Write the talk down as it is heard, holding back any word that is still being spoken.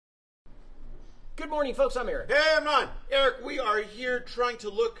Good morning, folks. I'm Eric. Hey, I'm Ron. Eric, we are here trying to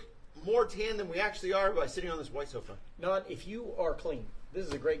look more tan than we actually are by sitting on this white sofa. Non, if you are clean, this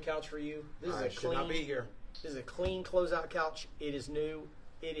is a great couch for you. This is I should not be here. This is a clean closeout couch. It is new.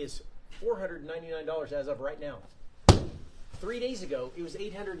 It is $499 as of right now. 3 days ago, it was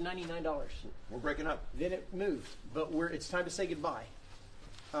 $899. We're breaking up. Then it moved, but it's time to say goodbye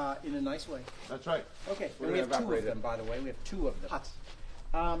in a nice way. That's right. Okay, We're and we gonna have two evaporate of them, it. by the way. We have two of them. Hot.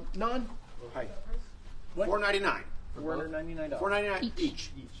 Non, Hi. what? $499. $499. $499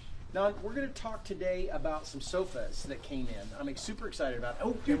 each. Now, we're going to talk today about some sofas that came in. I'm super excited about it.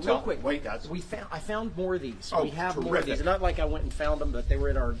 Oh, Do and tell. real quick. Wait, guys. I found more of these. Oh, we have more of terrific. these. Not like I went and found them, but they were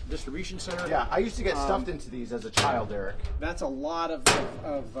at our distribution center. Yeah, I used to get stuffed into these as a child, Eric. That's a lot of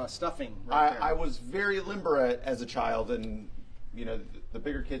stuffing right there. I was very limber as a child, and you know, the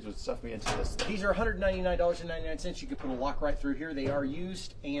bigger kids would stuff me into this. These are $199.99. You could put a lock right through here. They are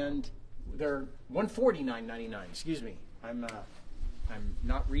used, and they're $149.99. Excuse me. I'm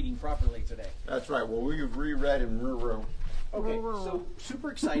not reading properly today. That's right. Well, we've reread in Ruru. Okay, so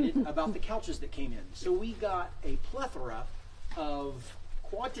super excited about the couches that came in. So we got a plethora of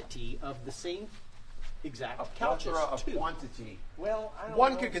quantity of the same exact couches. Plethora of too. quantity. Well, I don't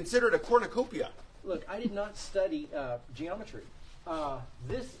One know. could consider it a cornucopia. Look, I did not study geometry.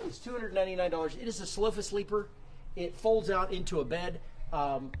 This is $299. It is a sofa sleeper. It folds out into a bed.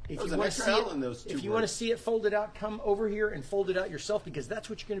 If There's you an want to extra see L it, in those two if you want to words. see it folded out, come over here and fold it out yourself, because that's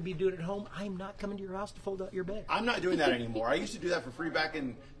what you're going to be doing at home. I'm not coming to your house to fold out your bed. I'm not doing that anymore. I used to do that for free back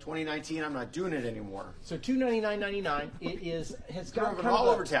in 2019. I'm not doing it anymore. So $299.99. It has got Drove it kind all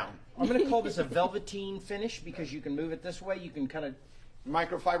of over town. I'm going to call this a velveteen finish because you can move it this way. You can kind of.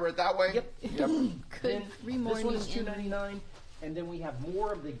 Microfiber it that way? Yep. Yep. Then Good this one is remorning, $299, and then we have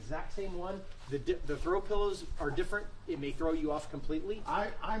more of the exact same one. The throw pillows are different. It may throw you off completely.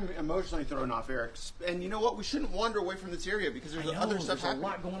 I'm emotionally thrown off, Eric. And you know what? We shouldn't wander away from this area because there's other stuff There's a happening.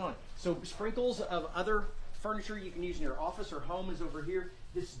 lot going on. So sprinkles of other furniture you can use in your office or home is over here.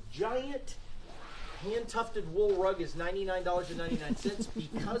 This giant hand-tufted wool rug is $99.99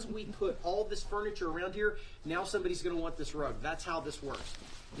 because we put all this furniture around here. Now somebody's going to want this rug. That's how this works.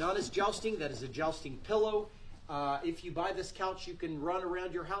 Not as jousting. That is a jousting pillow. If you buy this couch, you can run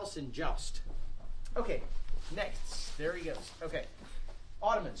around your house and joust. Okay, next. There he goes. Okay,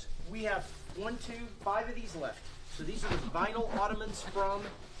 ottomans. We have 5 of these left. So these are the vinyl ottomans from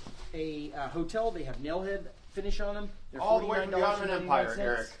a hotel. They have nailhead finish on them. They're All the way from the Ottoman Empire, $49.99.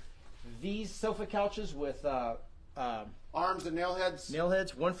 Eric. These sofa couches with Arms and nail heads.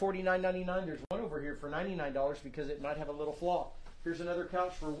 nailheads, $149.99. There's one over here for $99 because it might have a little flaw. Here's another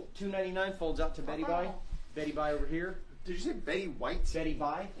couch for $299. Folds out to Betty Bye. Betty Bye over here. Did you say Betty White? Betty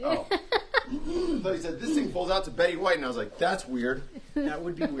Bye. Oh. So he said, this thing folds out to Betty White, and I was like, that's weird. That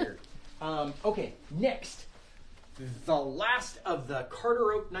would be weird. Okay, next. The last of the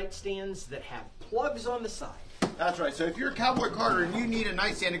Carter Oak nightstands that have plugs on the side. That's right. So if you're a Cowboy Carter and you need a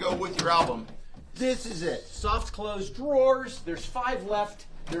nightstand to go with your album, this is it. Soft close drawers. There's 5 left.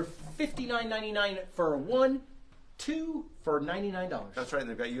 They're $59.99 for 1, 2 for $99. That's right, and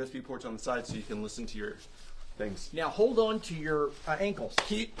they've got USB ports on the side so you can listen to your things. Now hold on to your ankles.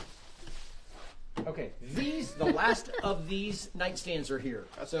 Okay, the last of these nightstands are here.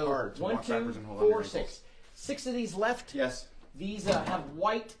 That's so hard to 1, walk 2, backwards and hold on to 4, your 6. ankles. 6 of these left. Yes. These have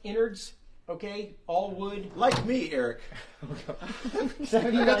white innards. Okay, all wood. Like me, Eric.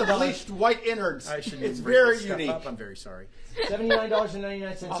 $79. I got the bleached white innards. I shouldn't It's even bring very this stuff unique. up. I'm very sorry.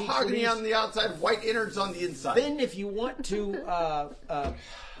 $79.99 each. Mahogany on the outside, white innards on the inside. Then, if you want to,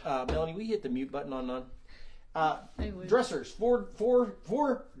 Melanie, we hit the mute button on none. Dressers, four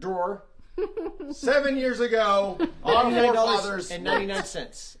drawer, 7 years ago, our forefathers.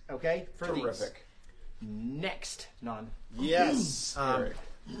 $99.99. Okay, for Terrific. these. Next, non. Yes, Eric.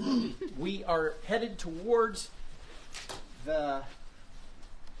 We are headed towards the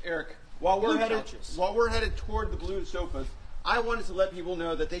Eric, while we're blue headed couches. toward the blue sofas, I wanted to let people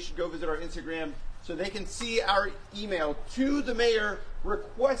know that they should go visit our Instagram so they can see our email to the mayor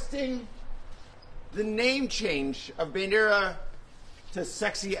requesting the name change of Bandera to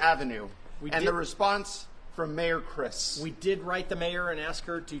Sexy Avenue, and the response from Mayor Chris. We did write the mayor and ask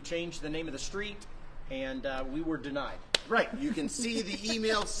her to change the name of the street, and we were denied. Right, you can see the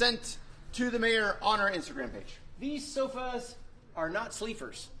email sent to the mayor on our Instagram page. These sofas are not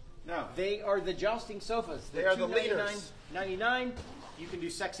sleepers. No. They are the jousting sofas. They are the leaders. $99.99. You can do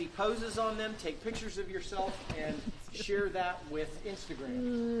sexy poses on them, take pictures of yourself, and share that with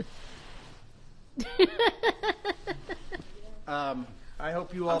Instagram. I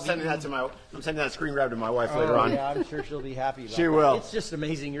hope you all. I'm sending that screen grab to my wife later on. Yeah, I'm sure she'll be happy about She that. will. It's just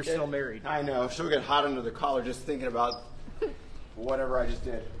amazing you're still married. I know. She'll get hot under the collar just thinking about whatever I just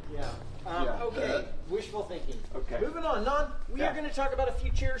did. Yeah. Yeah. Okay. Wishful thinking. Okay. Moving on. Non, we are going to talk about a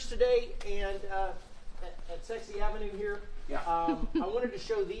few chairs today, and at Sexy Avenue here. Yeah. I wanted to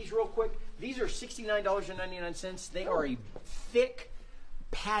show these real quick. These are $69.99. They are a thick,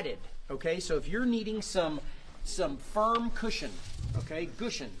 padded. Okay, so if you're needing some firm cushion, okay,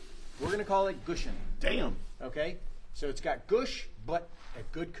 gushion. We're going to call it gushion. Damn. Okay, so it's got gush, but a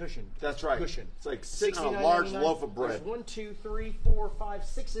good cushion. That's right. Cushion. It's like sitting on a large loaf of bread. There's 1, 2, 3, 4, 5,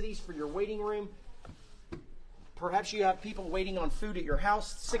 6 of these for your waiting room. Perhaps you have people waiting on food at your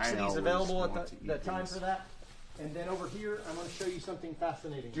house. 6 of these available at the time for that. And then over here, I'm going to show you something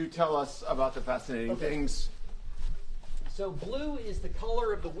fascinating. Do tell us about the fascinating things. So blue is the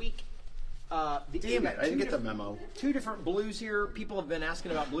color of the week. Damn it, I didn't get the memo. 2 different blues here. People have been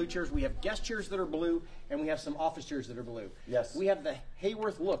asking about blue chairs. We have guest chairs that are blue, and we have some office chairs that are blue. Yes. We have the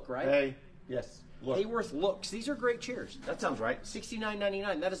Hayworth Look, right? Hey, yes. Look. Hayworth Looks. These are great chairs. That sounds right.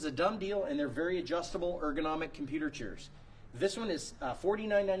 $69.99. That is a dumb deal, and they're very adjustable, ergonomic computer chairs. This one is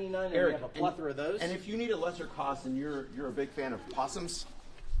 $49.99, and we have a plethora of those. And if you need a lesser cost and you're a big fan of possums,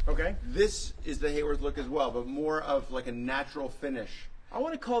 okay, this is the Hayworth Look as well, but more of like a natural finish. I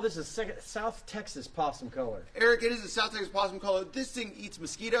want to call this a South Texas possum color. Eric, it is a South Texas possum color. This thing eats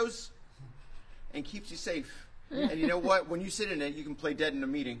mosquitoes and keeps you safe. And you know what? When you sit in it, you can play dead in a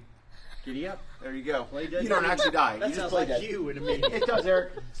meeting. Giddy up. There you go. Play dead. You don't actually die. That you just sounds play like dead. you in a meeting. It does,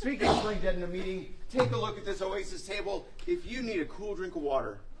 Eric. Speaking of playing dead in a meeting, take a look at this Oasis table. If you need a cool drink of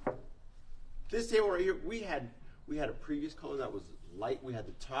water, this table right here, we had a previous color that was light. We had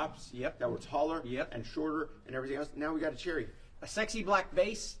the tops that were taller and shorter and everything else. Now we got a cherry. A sexy black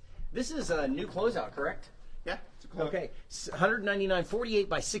base. This is a new closeout, correct? Yeah, it's a closeout. Okay, $199, 48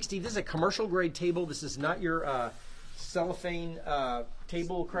 by 60. This is a commercial grade table. This is not your cellophane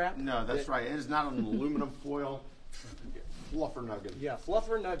table crap. No, that's right. It is not an aluminum foil fluffer nugget. Yeah,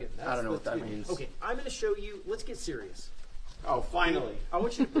 fluffer nugget. I don't know what that means. Okay, I'm going to show you. Let's get serious. Oh, finally. I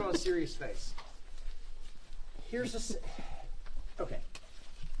want you to put on a serious face. Here's a. Okay.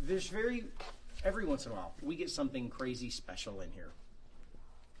 There's every once in a while, we get something crazy special in here.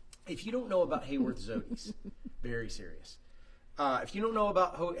 If you don't know about Hayworth Zodies, very serious. If you don't know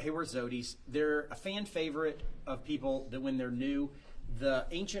about Hayworth Zodies, they're a fan favorite of people that when they're new. The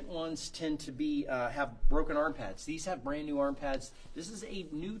ancient ones tend to be have broken arm pads. These have brand new arm pads. This is a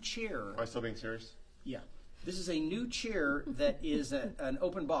new chair. Am I still being serious? Yeah. This is a new chair that is an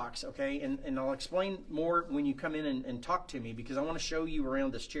open box, okay? And I'll explain more when you come in and talk to me because I want to show you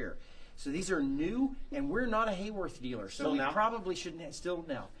around this chair. So these are new, and we're not a Hayworth dealer, so we probably shouldn't still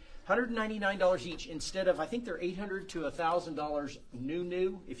now. $199 each instead of, I think they're $800 to $1,000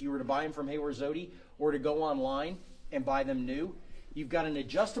 new if you were to buy them from Hayworth Zodi or to go online and buy them new. You've got an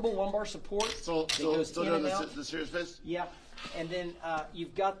adjustable lumbar support. Still doing the serious face? Yeah. And then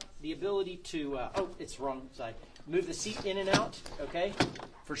you've got the ability to, it's wrong side. Move the seat in and out, okay?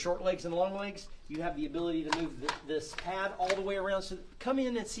 For short legs and long legs, you have the ability to move this pad all the way around. So come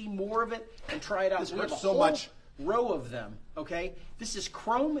in and see more of it and try it out. This we have works a so whole much. row of them, okay? This is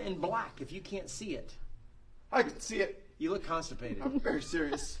chrome and black if you can't see it. I can see it. You look constipated. I'm very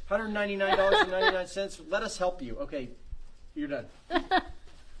serious. $199.99. Let us help you. Okay, you're done.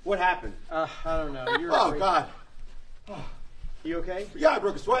 What happened? I don't know. You're Oh, God. You okay? Yeah, I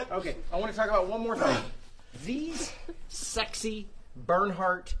broke a sweat. Okay, I want to talk about one more thing. These sexy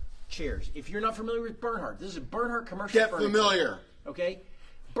Bernhardt chairs. If you're not familiar with Bernhardt, this is a Bernhardt commercial Get furniture. familiar. Okay?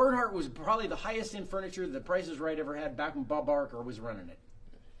 Bernhardt was probably the highest end furniture the Price is Right ever had back when Bob Barker was running it.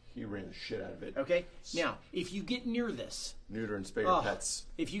 He ran the shit out of it. Okay? Now, if you get near this, Neuter and spay your pets.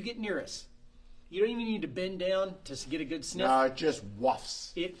 if you get near us, you don't even need to bend down to get a good sniff. No, it just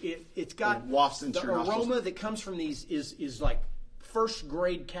wafts. It's got It wafts into the your nostrils. aroma that comes from these is like first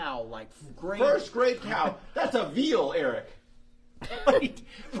grade cow, like grade First grade cow. That's a veal, Eric.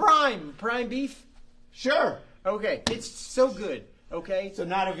 prime beef. Sure. Okay, it's so good. Okay, So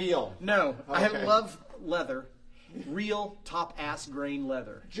not a veal. no, Okay. I love leather, real top ass grain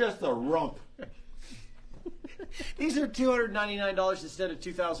leather. Just a rump. These are $299 instead of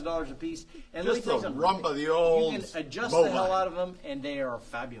 $2,000 a piece. And let me Just tell you a something. rump of the old You can adjust bovine. the hell out of them, and they are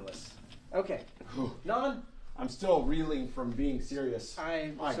fabulous. Okay, Non, I'm still reeling from being serious.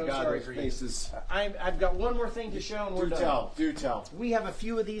 I'm My so God, sorry those for you. faces. I've got one more thing to show, and we're done. Do tell. We have a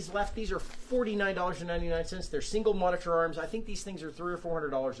few of these left. These are $49.99. They're single monitor arms. I think these things are $300 or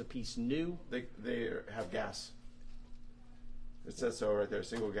 $400 a piece new. They have gas. It says so right there,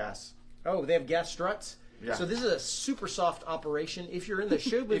 single gas. Oh, they have gas struts. Yeah. So this is a super soft operation. If you're in the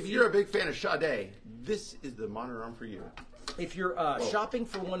show business, If you're a big fan of Sade, this is the monitor arm for you. if you're shopping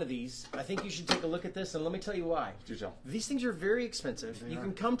for one of these, I think you should take a look at this, and let me tell you why. Do tell. These things are very expensive. You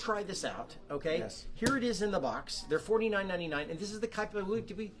can come try this out, okay? Yes. Here it is in the box. They're $49.99, and this is the type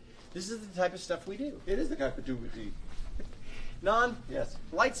of stuff we do. It is the guy for Dooby. Non, Yes.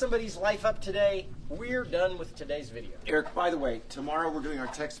 light somebody's life up today. We're done with today's video. Eric, by the way, tomorrow we're doing our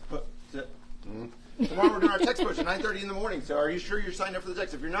text push. Tomorrow we're doing our text push at 9:30 in the morning. So are you sure you're signed up for the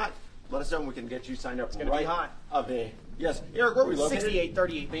text? If you're not, let us know and we can get you signed up. It's gonna be hot. Yes. Eric, where are we located?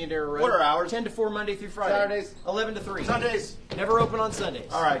 6838 Bandera Road. What are hours? 10 to 4 Monday through Friday. Saturdays? 11 to 3. Sundays. Never open on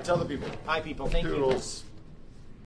Sundays. All right, tell the people. Hi, people. Thank you. Toodles.